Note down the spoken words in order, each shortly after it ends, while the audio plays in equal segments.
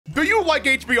Do you like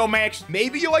HBO Max?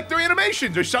 Maybe you like their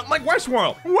animations or something like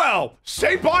Westworld. Well,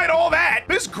 say bye to all that.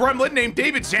 This gremlin named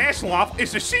David Zaslav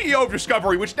is the CEO of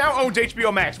Discovery, which now owns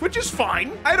HBO Max, which is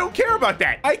fine. I don't care about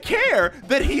that. I care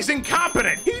that he's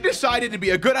incompetent. He decided to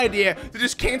be a good idea to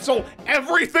just cancel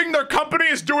everything their company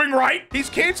is doing right. He's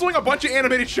canceling a bunch of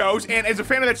animated shows, and as a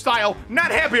fan of that style,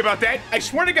 not happy about that. I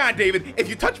swear to God, David, if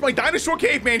you touch my Dinosaur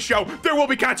Caveman show, there will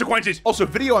be consequences. Also,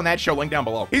 video on that show, link down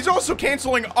below. He's also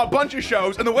canceling a bunch of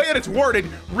shows, and the way that it's worded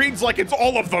reads like it's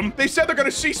all of them. They said they're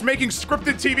gonna cease making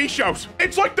scripted TV shows.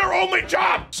 It's like their only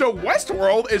job. So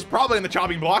Westworld is probably in the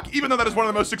chopping block, even though that is one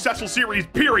of the most successful series,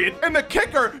 period. And the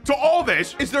kicker to all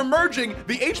this is they're merging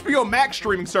the HBO Max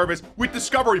streaming service with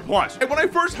Discovery Plus. And when I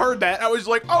first heard that, I was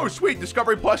like, oh, sweet,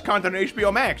 Discovery Plus content on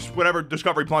HBO Max, whatever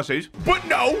Discovery Plus is. But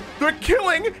no, they're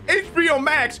killing HBO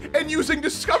Max and using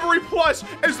Discovery Plus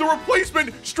as the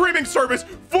replacement streaming service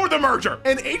for the merger.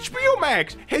 And HBO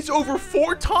Max has over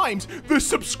 4 times the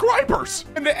subscribers.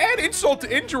 And to add insult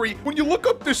to injury, when you look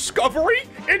up Discovery,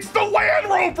 it's the Land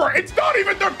Rover. It's not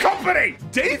even their company.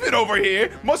 David over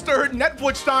here must have heard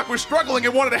Netflix stock was struggling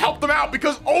and wanted to help them out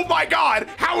because, oh my God,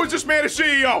 how is this man a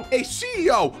CEO? A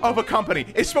CEO of a company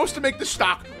is supposed to make the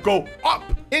stock go up.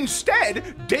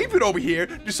 Instead, David over here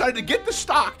decided to get the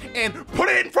stock and put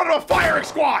it in front of a firing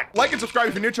squad. Like and subscribe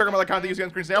if you're new. Check out my other content. Use the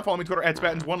on-screen now. Follow me on Twitter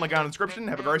 @spatnz1. Link down in the description.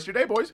 Have a great rest of your day, boys.